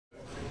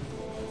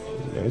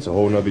Man, it's a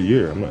whole nother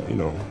year. I'm not, you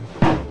know,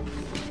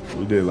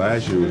 we did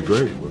last year was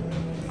great, but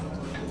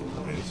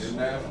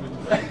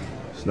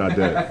it's not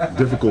that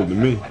difficult to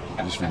me.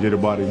 Just forget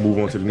about it, move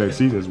on to the next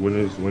season. Just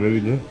win it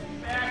again.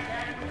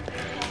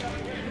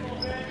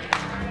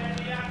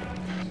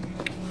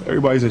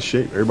 Everybody's in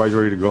shape. Everybody's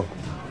ready to go.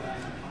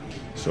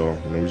 So,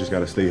 you know, we just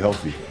got to stay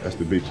healthy. That's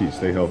the big key.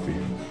 Stay healthy.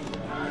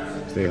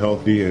 Stay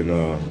healthy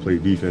and play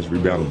defense,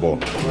 rebound the ball.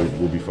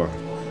 We'll be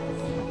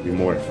fine. Be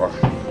more than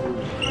fine.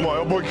 Come on,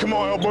 L-Boogie. Come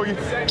on,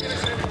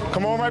 L-Boogie.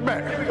 Come on right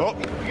back. Oh.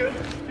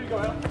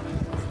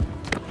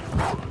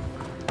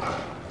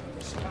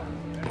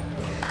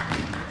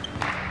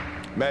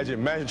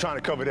 Imagine trying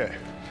to cover that.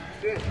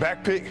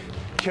 Back pick,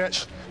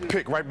 catch,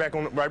 pick right back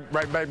on,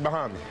 right back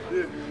behind me.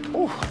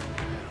 Ooh.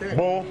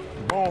 Boom,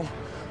 boom,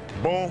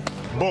 boom,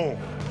 boom.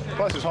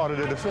 Plus, it's harder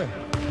to defend.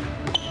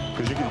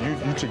 Because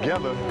you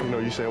together, you know,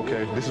 you say,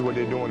 okay, this is what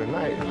they're doing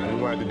tonight. We're going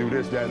to have to do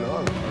this, that, and the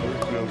other. You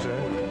know what I'm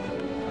saying?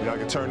 You know, I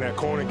can turn that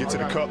corner, get to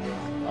the cup.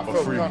 I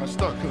felt kind of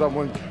stuck because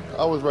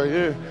I was right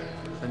here,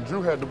 and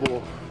Drew had the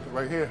ball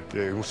right here.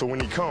 Yeah, so when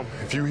he come,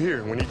 if you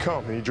here, when he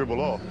come and he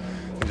dribble off,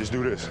 and just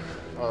do this.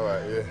 All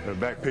right, yeah. And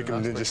back pick him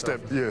and then just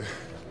step, yeah.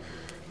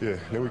 Yeah,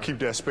 then we keep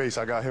that space.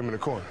 I got him in the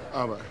corner.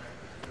 All right.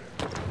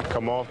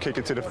 Come off, kick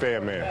it to the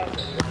fair man.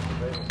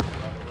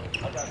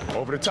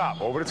 Over the top,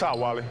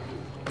 Wally.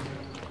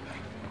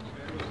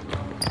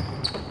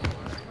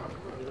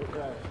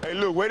 Hey,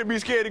 Luke, way to be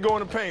scared to go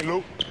in the paint,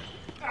 Luke.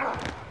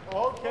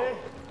 Okay.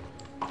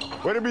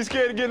 Way to be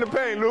scared to get in the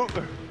paint, Luke.